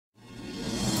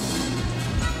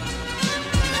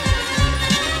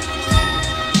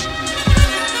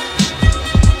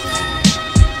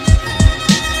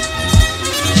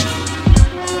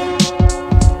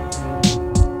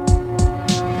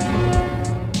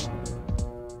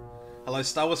Hello,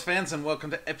 Star Wars fans, and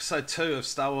welcome to episode 2 of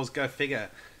Star Wars Go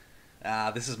Figure.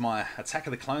 This is my Attack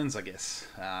of the Clones, I guess.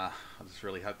 I just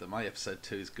really hope that my episode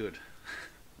 2 is good.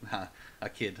 Nah, I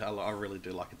kid. I really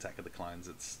do like Attack of the Clones.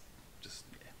 It's just,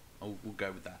 yeah, we'll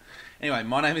go with that. Anyway,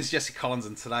 my name is Jesse Collins,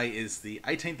 and today is the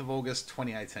 18th of August,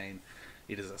 2018.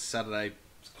 It is a Saturday.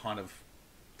 It's kind of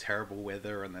terrible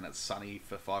weather, and then it's sunny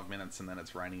for 5 minutes, and then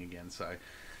it's raining again, so...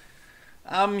 so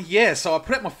I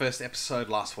put out my first episode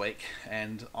last week,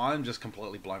 and I'm just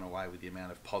completely blown away with the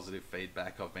amount of positive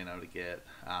feedback I've been able to get.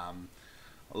 A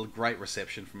great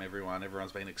reception from everyone.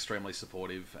 Everyone's been extremely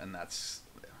supportive, and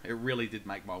it really did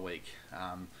make my week.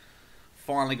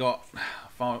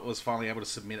 Was finally able to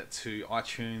submit it to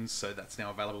iTunes, so that's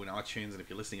now available in iTunes. And if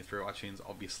you're listening through iTunes,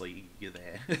 obviously you're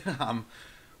there,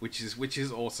 which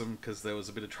is awesome, because there was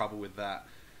a bit of trouble with that.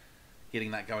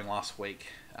 Getting that going last week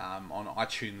on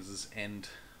iTunes' end,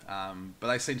 but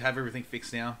they seem to have everything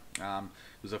fixed now. There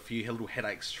was a few little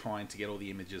headaches trying to get all the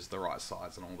images the right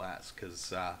size and all that,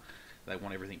 because they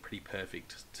want everything pretty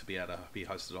perfect to be able to be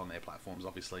hosted on their platforms,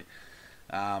 obviously.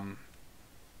 But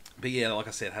yeah, like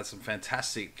I said, had some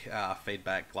fantastic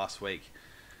feedback last week.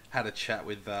 Had a chat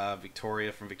with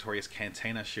Victoria from Victoria's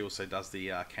Cantina. She also does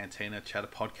the Cantina Chatter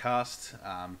podcast.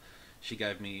 She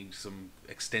gave me some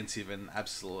extensive and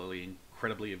absolutely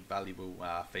incredibly valuable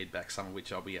feedback, some of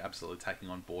which I'll be absolutely taking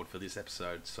on board for this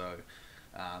episode. So,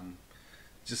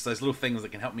 just those little things that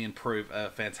can help me improve are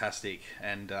fantastic.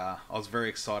 And I was very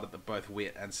excited that both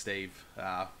Whit and Steve,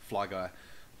 Fly Guy,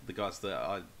 the guys that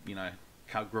I,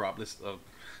 grew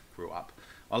up.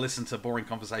 I listened to Boring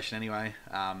Conversation anyway.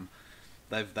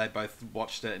 They both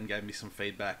watched it and gave me some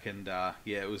feedback, and I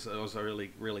was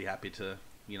really happy to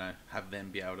have them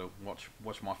be able to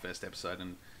watch my first episode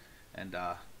and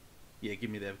give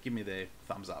me their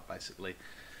thumbs up, basically.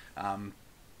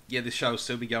 This show will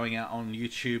still be going out on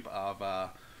YouTube. I've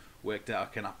worked out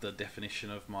I can up the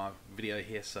definition of my video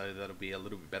here, so that'll be a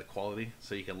little bit better quality,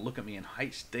 so you can look at me in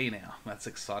HD now. That's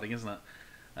exciting, isn't it?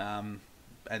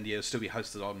 It'll still be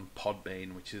hosted on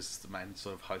Podbean, which is the main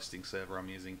sort of hosting server I'm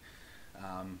using.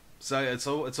 So it's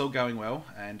all going well,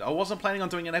 and I wasn't planning on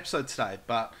doing an episode today,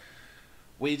 but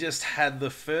we just had the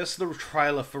first little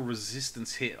trailer for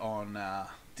Resistance hit on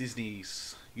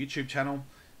Disney's YouTube channel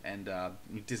and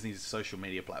Disney's social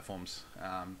media platforms.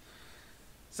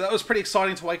 So that was pretty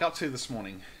exciting to wake up to this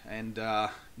morning. And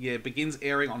it begins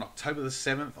airing on October the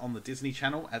 7th on the Disney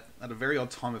Channel at a very odd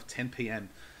time of 10 p.m.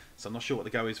 So I'm not sure what the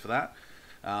go is for that.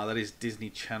 That is Disney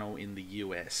Channel in the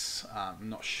US. I'm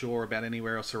not sure about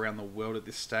anywhere else around the world at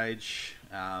this stage.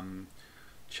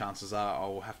 Chances are I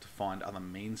will have to find other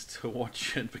means to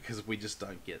watch it, because we just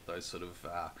don't get those sort of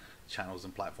channels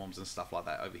and platforms and stuff like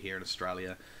that over here in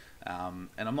Australia. And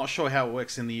I'm not sure how it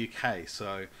works in the UK.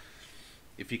 So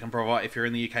if you're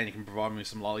in the UK and you can provide me with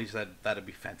some lollies, that'd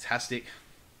be fantastic.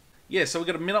 Yeah, so we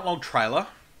got a minute-long trailer.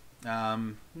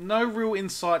 No real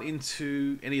insight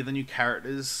into any of the new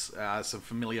characters. Some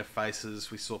familiar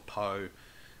faces. We saw Poe.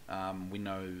 We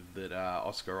know that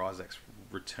Oscar Isaac's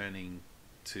returning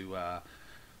to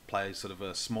play sort of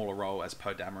a smaller role as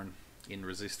Poe Dameron in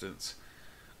Resistance.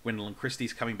 Gwendoline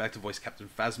Christie's coming back to voice Captain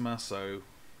Phasma, so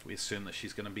we assume that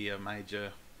she's going to be a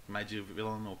major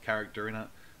villain or character in it.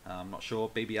 I'm not sure.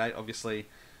 BB-8, obviously.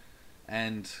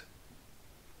 And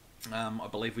I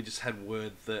believe we just had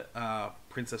word that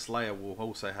Princess Leia will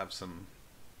also have some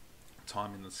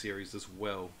time in the series as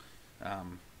well,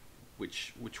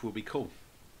 which will be cool.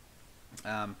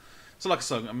 So like I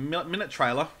said, a minute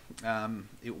trailer.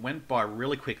 It went by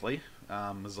really quickly.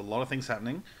 There's a lot of things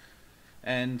happening.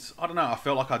 And I don't know, I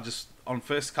felt like on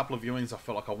first couple of viewings, I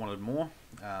felt like I wanted more.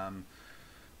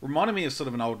 Reminded me of sort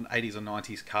of an old 80s or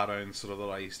 90s cartoon sort of that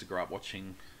I used to grow up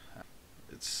watching.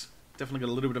 It's definitely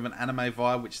got a little bit of an anime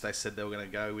vibe, which they said they were going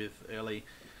to go with early.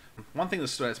 One thing that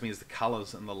stood out to me is the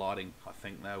colours and the lighting. I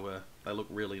think they look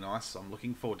really nice. I'm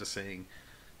looking forward to seeing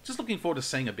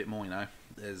a bit more,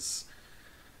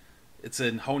 It's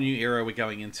a whole new era we're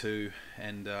going into,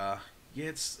 and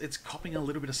it's copping a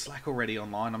little bit of slack already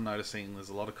online. I'm noticing there's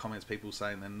a lot of comments, people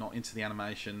saying they're not into the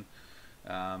animation,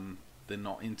 they're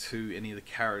not into any of the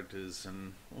characters,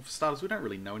 and for starters, we don't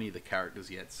really know any of the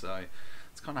characters yet, so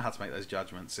it's kind of hard to make those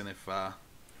judgments. And if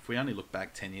we only look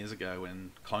back 10 years ago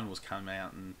when Clone Wars came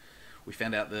out, and we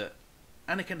found out that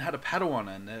Anakin had a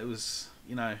Padawan, and it was,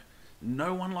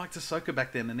 no one liked Ahsoka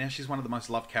back then, and now she's one of the most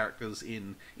loved characters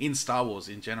in Star Wars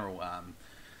in general.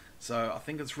 So I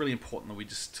think it's really important that we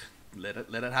just let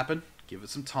it happen, give it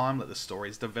some time, let the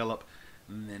stories develop,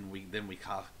 and then we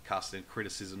cast in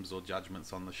criticisms or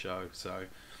judgments on the show. So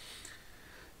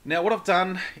Now, what I've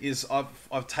done is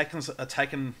I've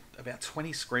taken about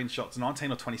 20 screenshots,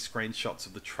 19 or 20 screenshots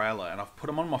of the trailer, and I've put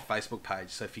them on my Facebook page.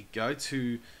 So if you go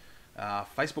to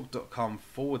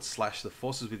facebook.com/The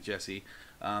Forces with Jesse,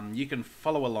 you can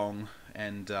follow along,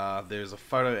 and there's a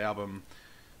photo album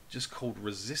just called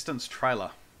Resistance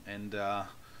Trailer. And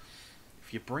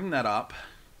if you bring that up,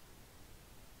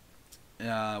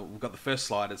 we've got the first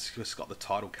slide. It's just got the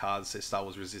title card. It says Star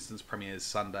Wars Resistance premieres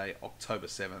Sunday, October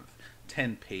 7th,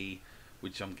 10p,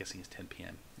 which I'm guessing is 10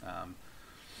 p.m.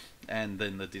 And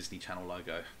then the Disney Channel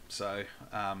logo. So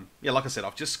yeah, like I said,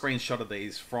 I've just screenshotted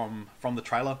these from the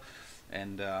trailer,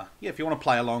 and yeah, if you want to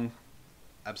play along,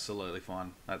 absolutely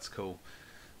fine. That's cool.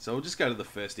 So we'll just go to the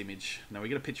first image. Now we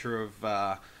get a picture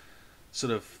of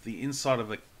sort of the inside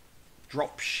of a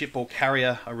drop ship or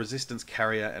carrier, a Resistance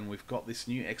carrier, and we've got this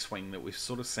new X-wing that we've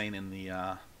sort of seen in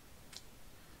the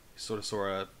sort of saw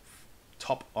a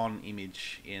top-on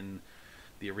image in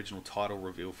the original title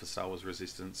reveal for Star Wars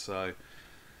Resistance. So,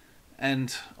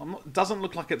 and doesn't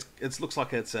look like it looks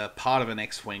like it's a part of an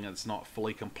X-wing. It's not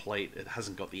fully complete. It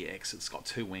hasn't got the X. It's got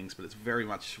two wings, but it's very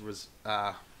much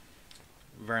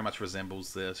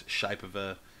resembles the shape of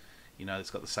a, you know,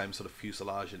 it's got the same sort of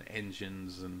fuselage and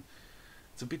engines, and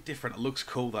it's a bit different. It looks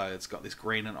cool though. It's got this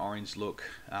green and orange look,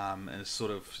 and it's sort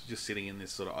of just sitting in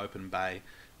this sort of open bay.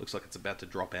 Looks like it's about to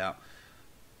drop out.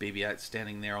 BB-8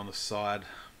 standing there on the side,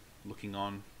 looking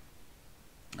on.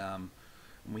 And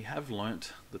we have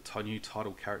learnt the new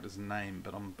title character's name,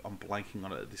 but I'm blanking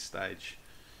on it at this stage.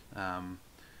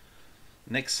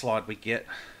 Next slide, we get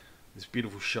this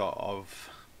beautiful shot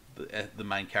of the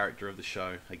main character of the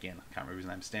show. Again, I can't remember his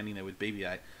name. Standing there with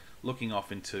BB-8, looking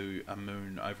off into a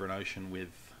moon over an ocean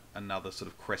with another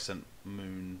sort of crescent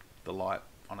moon, the light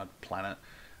on a planet.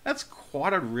 It's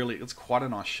quite a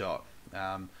nice shot.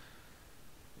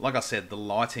 Like I said, the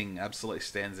lighting absolutely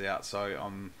stands out. So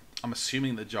I'm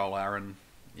assuming that Joel Aaron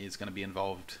is going to be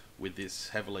involved with this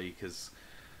heavily, because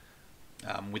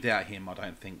without him, I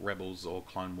don't think Rebels or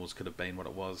Clone Wars could have been what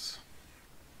it was.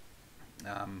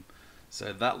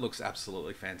 So that looks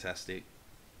absolutely fantastic.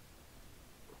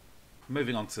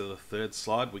 Moving on to the third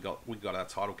slide, we got our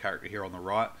title character here on the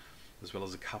right, as well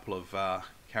as a couple of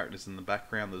characters in the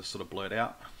background that are sort of blurred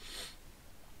out.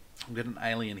 We've got an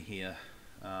alien here.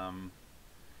 I'm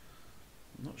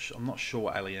not sure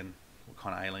what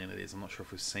kind of alien it is. I'm not sure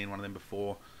if we've seen one of them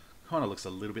before. Kind of looks a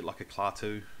little bit like a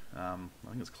Klaatu. I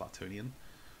think it's Klaatunian.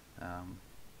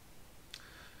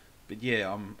 But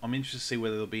yeah, I'm interested to see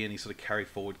whether there'll be any sort of carry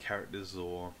forward characters,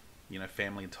 or, you know,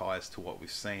 family ties to what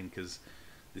we've seen, because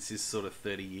this is sort of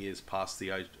 30 years past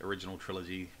the original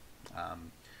trilogy,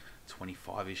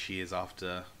 25-ish years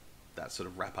after that sort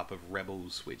of wrap up of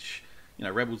Rebels, which, you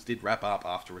know, Rebels did wrap up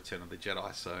after Return of the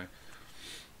Jedi,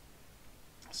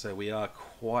 so we are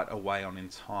quite a way on in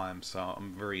time. So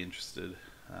I'm very interested.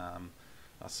 I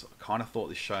kind of thought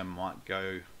this show might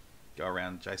go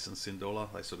around Jason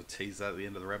Syndulla. They sort of teased that at the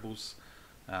end of the Rebels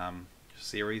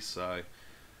series, so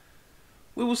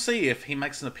we will see if he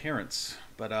makes an appearance.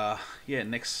 But yeah,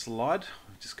 next slide.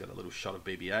 We've just got a little shot of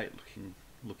BB-8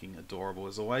 looking adorable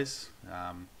as always.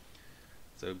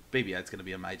 So BB-8's going to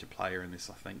be a major player in this,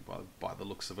 I think, by the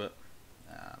looks of it.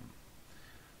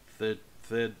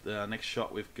 Third next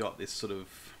shot, we've got this sort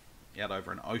of out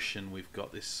over an ocean. We've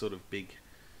got this sort of big,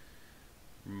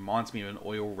 reminds me of an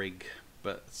oil rig,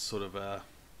 but sort of a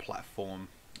platform.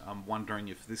 I'm wondering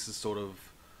if this is sort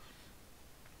of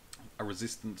a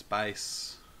Resistance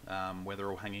base, where they're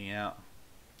all hanging out.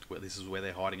 This is where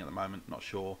they're hiding at the moment, not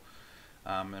sure.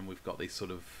 And we've got these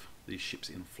ships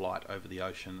in flight over the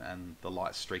ocean, and the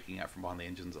light streaking out from behind the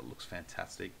engines. It looks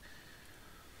fantastic.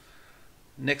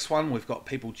 Next one, we've got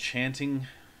people cheering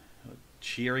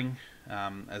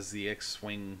as the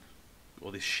X-wing,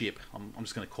 or this ship. I'm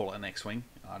just going to call it an X-wing.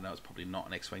 I know it's probably not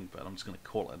an X-wing, but I'm just going to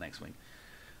call it an X-wing.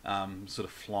 Sort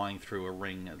of flying through a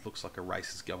ring. It looks like a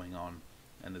race is going on,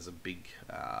 and there's a big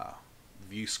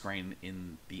view screen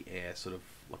in the air, sort of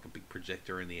like a big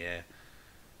projector in the air,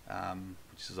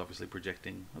 which is obviously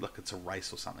projecting like it's a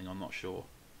race or something. I'm not sure.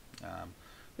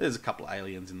 There's a couple of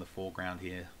aliens in the foreground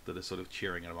here that are sort of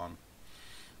cheering it on.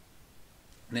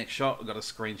 Next shot, we've got a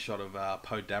screenshot of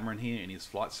Poe Dameron here in his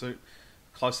flight suit.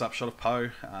 Close-up shot of Poe.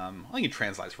 I think it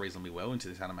translates reasonably well into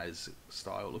this animated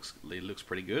style. It looks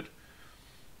pretty good.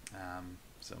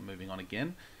 So moving on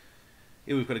again.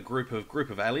 Here we've got a group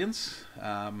of aliens.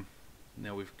 Now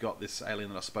we've got this alien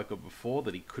that I spoke of before,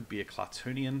 that he could be a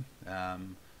Klaatunian,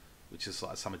 which is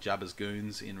like some of Jabba's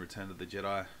goons in Return of the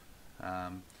Jedi.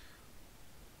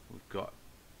 We've got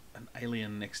an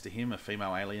alien next to him, a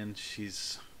female alien. She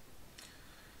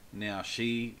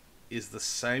is the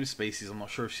same species. I'm not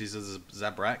sure if she's a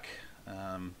Zabrak,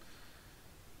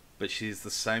 but she's the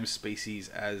same species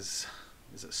as,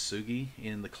 is it Sugi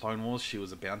in the Clone Wars? She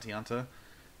was a bounty hunter,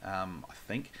 I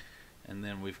think. And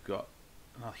then we've got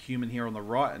a human here on the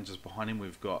right, and just behind him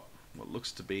we've got what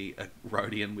looks to be a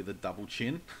Rodian with a double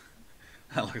chin.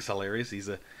 That looks hilarious. He's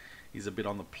a bit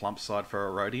on the plump side for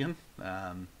a Rodian.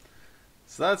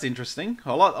 So that's interesting.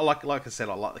 Like I said,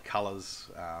 I like the colours.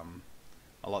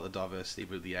 I like the diversity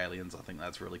with the aliens. I think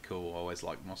that's really cool. I always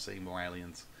like seeing more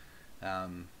aliens.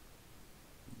 Yeah,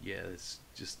 it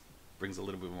just brings a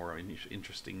little bit more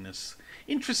interestingness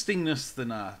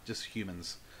than just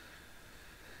humans.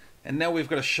 And now we've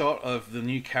got a shot of the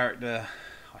new character.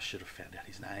 I should have found out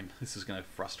his name. This is going to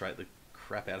frustrate the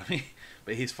crap out of me.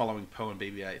 But he's following Poe and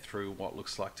BB-8 through what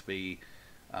looks like to be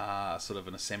sort of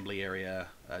an assembly area,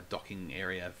 a docking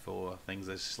area for things.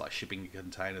 There's just like shipping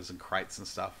containers and crates and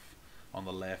stuff on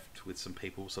the left with some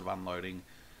people sort of unloading.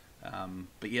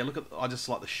 But yeah, I just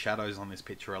like the shadows on this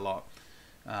picture a lot.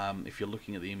 If you're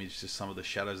looking at the image, just some of the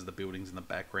shadows of the buildings in the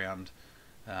background.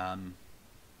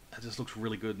 It just looks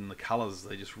really good, and the colours,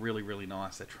 they're just really, really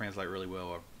nice. They translate really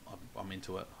well. I'm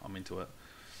into it.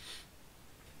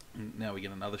 And now we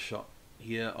get another shot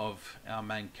here of our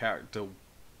main character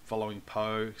following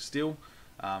Poe still.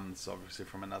 So obviously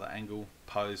from another angle,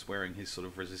 Poe's wearing his sort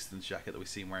of resistance jacket that we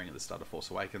see him wearing at the start of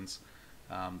Force Awakens,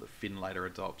 that Finn later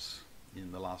adopts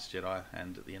in The Last Jedi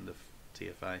and at the end of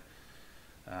TFA.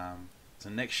 So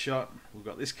next shot, we've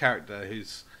got this character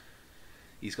he's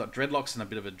got dreadlocks and a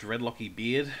bit of a dreadlocky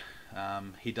beard.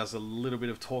 He does a little bit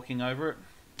of talking over it.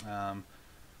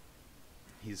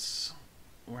 He's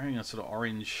wearing a sort of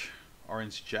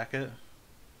orange jacket.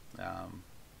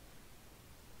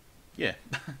 Yeah,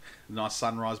 nice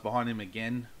sunrise behind him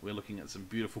again. We're looking at some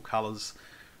beautiful colours,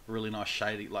 really nice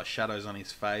shady shadows on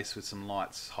his face with some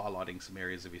lights highlighting some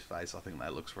areas of his face. I think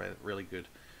that looks really good.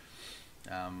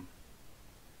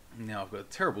 Now I've got a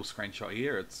terrible screenshot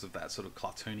here. It's of that sort of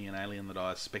Klartoonian alien that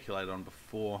I speculated on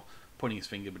before, pointing his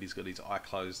finger, but he's got his eye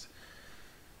closed.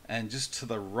 And just to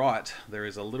the right, there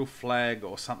is a little flag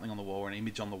or something on the wall, or an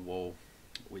image on the wall,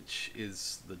 which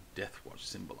is the Death Watch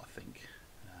symbol, I think.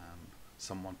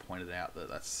 Someone pointed out that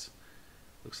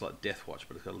looks like Death Watch,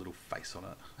 but it's got a little face on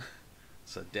it.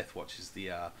 So Death Watch is the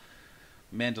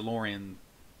Mandalorian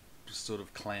sort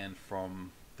of clan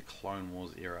from the Clone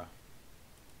Wars era.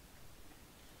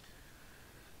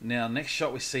 Now, next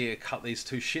shot we see these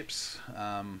two ships,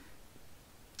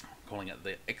 calling it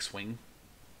the X-Wing,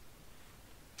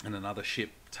 and another ship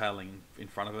tailing in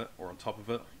front of it, or on top of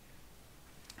it.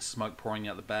 Smoke pouring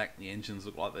out the back, the engines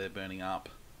look like they're burning up.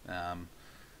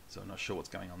 So I'm not sure what's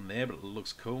going on there, but it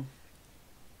looks cool.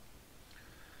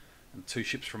 And two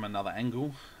ships from another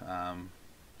angle. I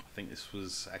think this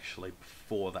was actually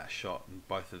before that shot, and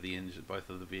both of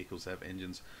the vehicles have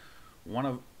engines. One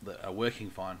of them are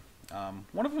working fine.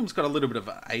 One of them's got a little bit of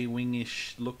an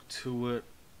A-wing-ish look to it.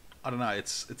 I don't know.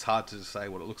 It's hard to say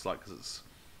what it looks like because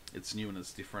it's new and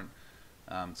it's different.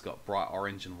 It's got bright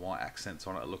orange and white accents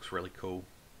on it. It looks really cool.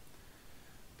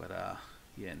 But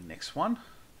yeah, next one.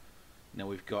 Now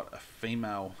we've got a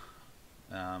female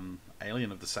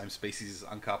alien of the same species as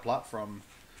Unkar Plutt from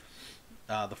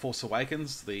The Force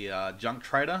Awakens, the junk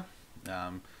trader.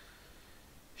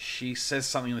 She says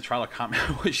something in the trailer. I can't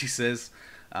remember what she says.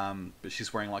 But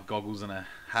she's wearing like goggles and a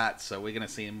hat, so we're going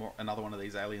to see another one of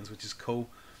these aliens, which is cool.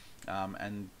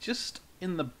 And just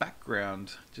in the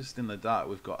background, just in the dark,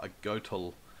 we've got a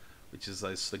Gotal, which is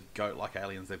those sort of goat-like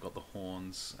aliens. They've got the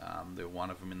horns. They're one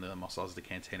of them in the Mos Eisley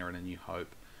Cantina and A New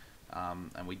Hope.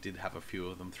 And we did have a few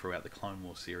of them throughout the Clone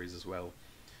Wars series as well.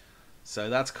 So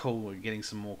that's cool. We're getting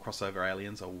some more crossover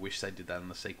aliens. I wish they did that in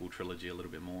the sequel trilogy a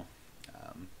little bit more.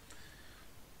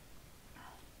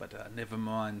 But never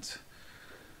mind.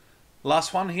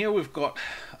 Last one here, we've got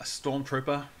a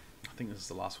Stormtrooper. I think this is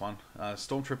the last one.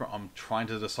 Stormtrooper, I'm trying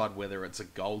to decide whether it's a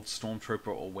gold Stormtrooper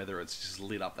or whether it's just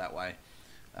lit up that way.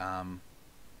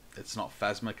 It's not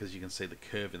Phasma because you can see the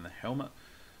curve in the helmet.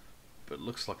 But it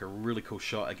looks like a really cool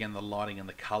shot. Again, the lighting and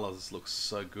the colours look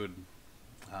so good.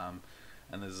 And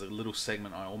there's a little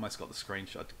segment, I almost got the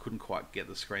screenshot. I couldn't quite get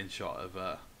the screenshot of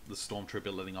the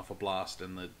Stormtrooper letting off a blast,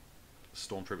 and the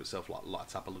Stormtrooper itself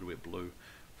lights up a little bit blue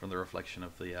from the reflection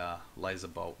of the laser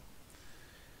bolt.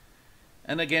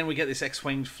 And again, we get this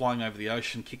X-Wing flying over the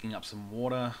ocean, kicking up some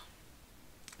water.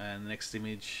 And the next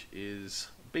image is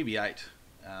BB-8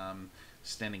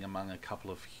 standing among a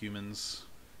couple of humans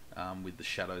with the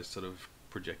shadows sort of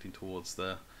projecting towards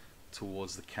the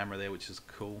camera there, which is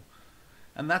cool.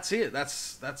 And that's it.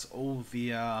 That's all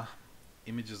the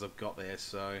images I've got there.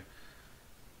 So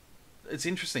it's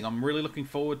interesting. I'm really looking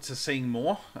forward to seeing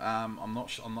more. I'm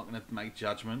not going to make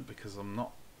judgment because I'm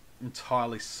not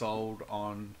entirely sold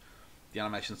on the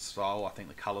animation style. I think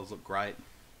the colours look great.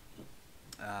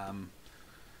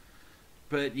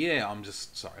 But yeah, I'm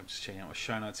just checking out my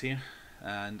show notes here,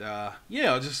 and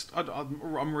yeah,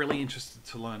 I'm really interested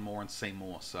to learn more and see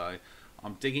more. So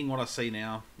I'm digging what I see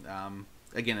now.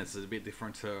 Again, it's a bit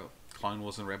different to Clone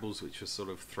Wars and Rebels, which was sort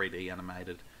of 3D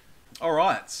animated. All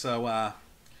right, so I'll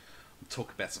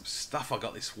talk about some stuff I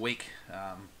got this week.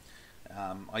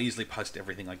 I usually post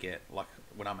everything I get, like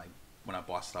when I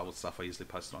buy Star Wars stuff. I usually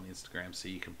post it on Instagram so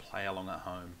you can play along at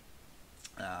home.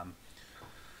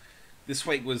 This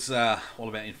week was all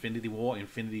about Infinity War.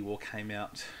 Infinity War came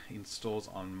out in stores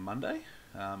on Monday.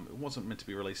 It wasn't meant to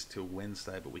be released till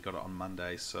Wednesday, but we got it on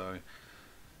Monday. So,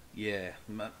 yeah,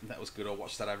 that was good. I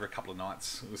watched that over a couple of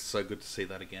nights. It was so good to see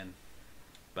that again.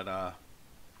 But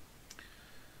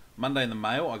Monday in the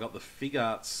mail, I got the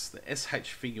Figuarts, the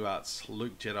SH Figuarts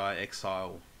Luke Jedi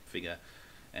Exile figure.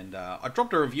 And I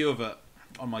dropped a review of it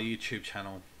on my YouTube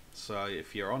channel. So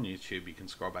if you're on YouTube, you can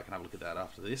scroll back and have a look at that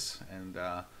after this. And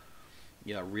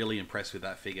yeah, really impressed with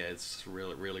that figure. It's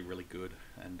really, really, really good.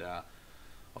 And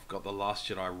I've got the Last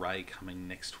Jedi Rey coming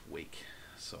next week,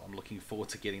 so I'm looking forward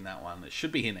to getting that one. It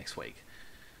should be here next week.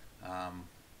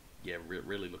 Yeah,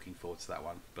 really looking forward to that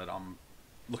one. But I'm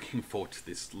looking forward to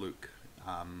this Luke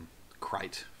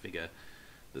crate figure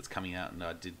that's coming out, and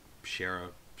I did share a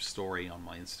story on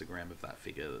my Instagram of that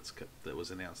figure that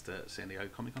was announced at San Diego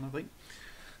Comic-Con, I think.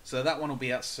 So that one will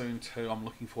be out soon too. I'm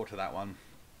looking forward to that one.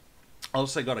 I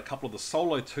also got a couple of the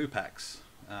Solo 2-packs.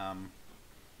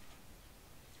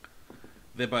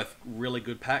 They're both really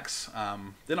good packs.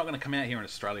 They're not going to come out here in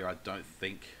Australia, I don't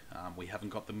think. We haven't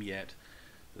got them yet.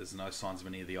 There's no signs of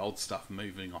any of the old stuff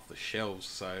moving off the shelves,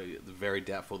 so it's very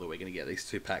doubtful that we're going to get these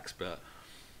 2 packs. But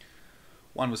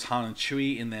one was Han and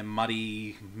Chewie in their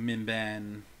muddy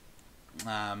Mimban,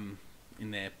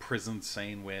 in their prison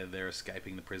scene where they're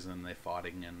escaping the prison and they're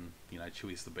fighting, and you know,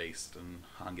 Chewie's the beast and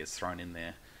Han gets thrown in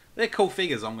there. They're cool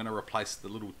figures. I'm going to replace the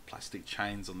little plastic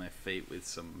chains on their feet with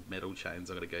some metal chains.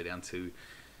 I've got to go down to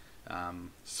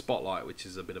Spotlight, which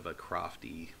is a bit of a craft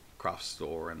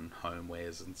store and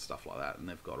homewares and stuff like that. And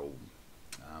they've got all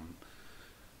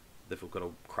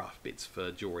craft bits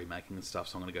for jewelry making and stuff.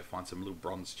 So I'm going to go find some little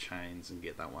bronze chains and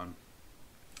get that one.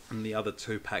 And the other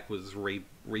 2-pack was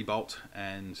Rebolt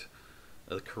and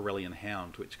the Corellian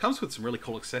Hound, which comes with some really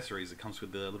cool accessories. It comes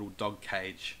with the little dog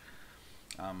cage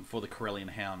for the Corellian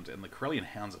Hound, and the Corellian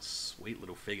Hound's a sweet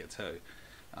little figure too.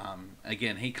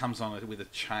 Again, he comes on with a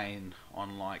chain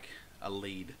on like a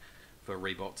lead for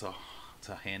Rebolt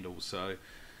to handle. So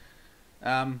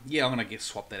yeah, I'm gonna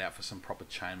swap that out for some proper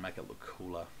chain, make it look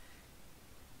cooler.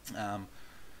 And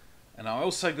I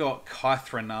also got Kyth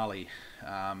Renali.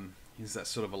 He's that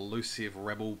sort of elusive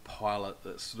rebel pilot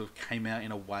that sort of came out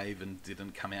in a wave and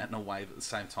didn't come out in a wave at the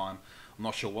same time. I'm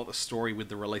not sure what the story with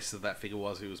the release of that figure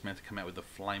was. He was meant to come out with the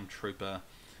Flame Trooper,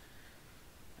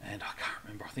 and I can't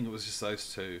remember. I think it was just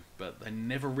those two, but they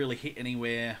never really hit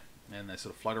anywhere, and they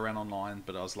sort of float around online.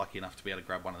 But I was lucky enough to be able to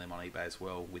grab one of them on eBay as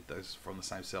well, with those from the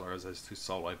same seller as those 2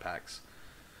 Solo packs.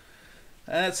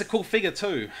 And it's a cool figure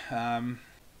too.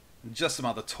 Just some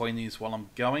other toy news while I'm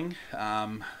going.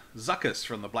 Zuckuss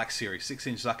from the Black Series,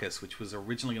 6-inch Zuckuss, which was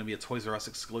originally going to be a Toys R Us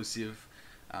exclusive.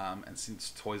 And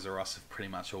since Toys R Us have pretty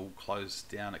much all closed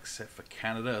down except for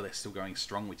Canada, they're still going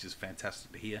strong, which is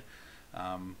fantastic to hear.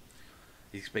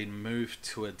 He's been moved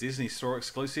to a Disney Store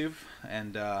exclusive,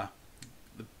 and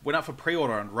went up for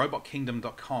pre-order on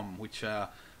RobotKingdom.com, which are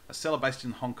a seller based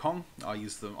in Hong Kong.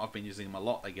 I've been using them a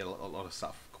lot. They get a lot of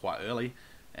stuff quite early,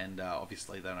 and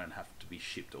obviously they don't have to be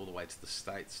shipped all the way to the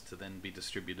States to then be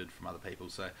distributed from other people.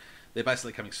 So they're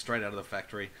basically coming straight out of the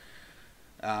factory.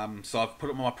 So I've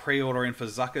put my pre-order in for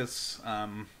Zuckuss.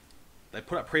 They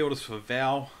put up pre-orders for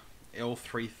Val,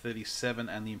 L337,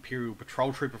 and the Imperial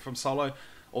Patrol Trooper from Solo.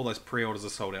 All those pre-orders are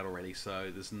sold out already, so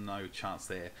there's no chance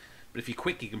there. But if you're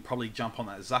quick, you can probably jump on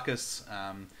that Zuckuss.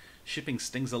 Shipping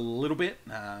stings a little bit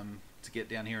to get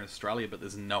down here in Australia, but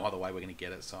there's no other way we're going to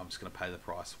get it, so I'm just going to pay the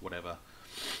price, whatever.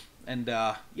 And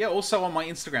yeah, also on my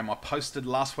Instagram, I posted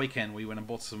last weekend, we went and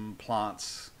bought some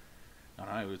plants. I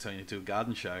don't know, we were turning into a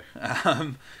garden show.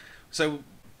 So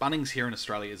Bunnings here in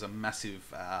Australia is a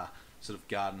massive sort of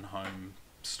garden home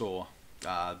store,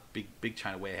 big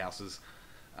chain of warehouses.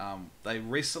 They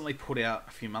recently put out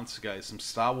a few months ago some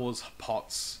Star Wars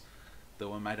pots that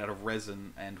were made out of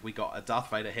resin, and we got a Darth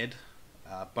Vader head,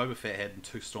 Boba Fett head, and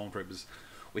 2 Stormtroopers.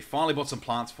 We finally bought some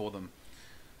plants for them,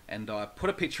 and I put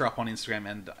a picture up on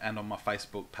Instagram and on my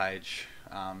Facebook page,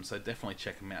 so definitely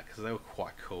check them out because they were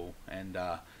quite cool. And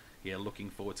yeah, looking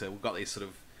forward to it. We've got these sort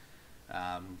of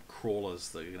crawlers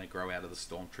that are going to grow out of the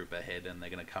Stormtrooper head, and they're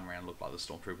going to come around and look like the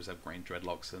Stormtroopers have green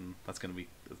dreadlocks, and that's going to be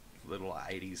little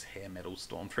 80s hair metal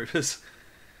Stormtroopers.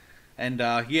 And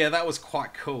yeah, that was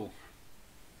quite cool.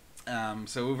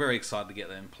 So we're very excited to get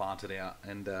them planted out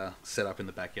and set up in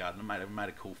the backyard, and made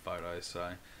a cool photo.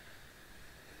 So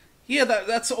yeah,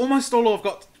 that's almost all I've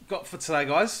got for today,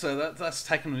 guys. So that's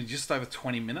taken me just over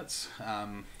 20 minutes.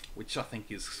 Which I think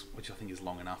is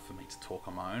long enough for me to talk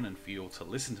on my own and for you all to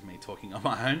listen to me talking on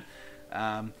my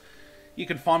own. You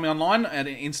can find me online at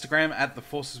Instagram at The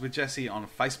Forces with Jesse, on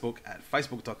Facebook at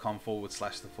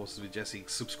facebook.com/The Forces with Jesse.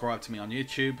 Subscribe to me on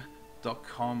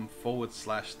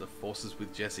youtube.com/The Forces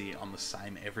with Jesse, on the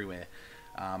same everywhere.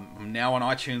 I'm now on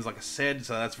iTunes, like I said,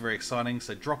 so that's very exciting.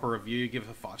 So drop a review, give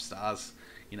it 5 stars,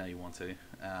 you know you want to.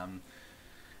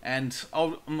 And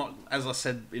I'm not, as I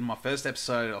said in my first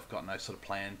episode, I've got no sort of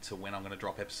plan to when I'm going to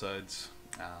drop episodes.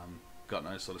 Got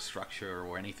no sort of structure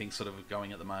or anything sort of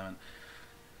going at the moment.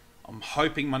 I'm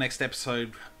hoping my next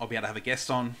episode I'll be able to have a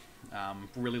guest on.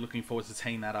 Really looking forward to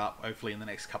teeing that up, hopefully in the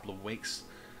next couple of weeks.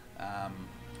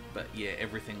 But yeah,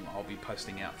 everything I'll be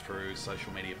posting out through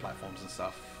social media platforms and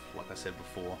stuff, like I said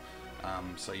before.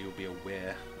 So you'll be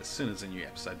aware as soon as a new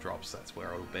episode drops, that's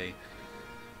where it'll be.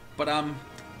 But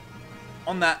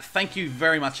on that, thank you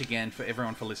very much again for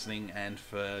everyone for listening and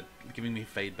for giving me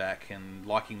feedback and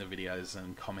liking the videos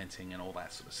and commenting and all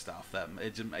that sort of stuff.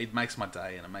 It makes my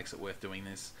day, and it makes it worth doing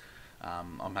this.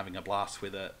 I'm having a blast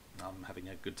with it. I'm having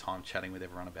a good time chatting with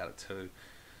everyone about it too.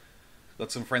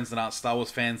 Got some friends that aren't Star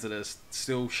Wars fans that are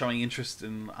still showing interest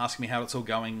and asking me how it's all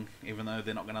going, even though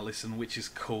they're not going to listen, which is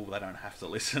cool. They don't have to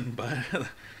listen, but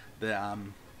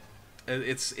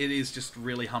it is just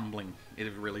really humbling. It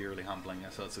is really, really humbling.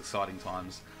 So it's exciting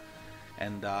times.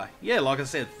 And yeah, like I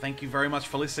said, thank you very much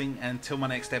for listening. Until my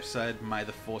next episode, may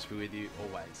the Force be with you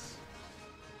always.